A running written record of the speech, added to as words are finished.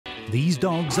These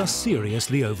dogs are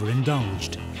seriously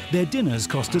overindulged. Their dinners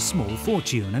cost a small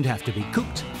fortune and have to be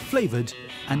cooked, flavoured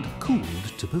and cooled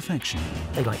to perfection.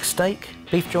 They like steak,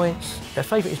 beef joints. Their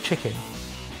favourite is chicken.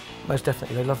 Most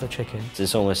definitely, they love the chicken.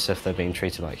 It's almost as if they're being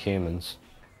treated like humans.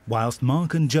 Whilst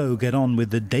Mark and Joe get on with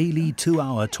the daily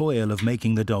 2-hour toil of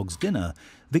making the dogs dinner,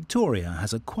 Victoria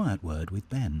has a quiet word with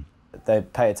Ben. They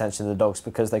pay attention to the dogs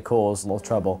because they cause more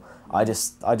trouble. I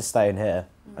just stay in here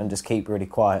and just keep really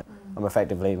quiet. I'm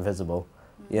effectively invisible.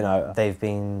 You know, they've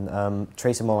been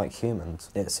treated more like humans,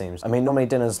 it seems. I mean, normally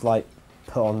dinner's like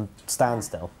put on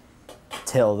standstill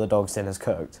till the dog's dinner's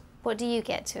cooked. What do you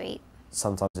get to eat?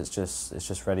 Sometimes it's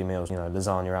just ready meals, you know,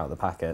 lasagna out of the packet.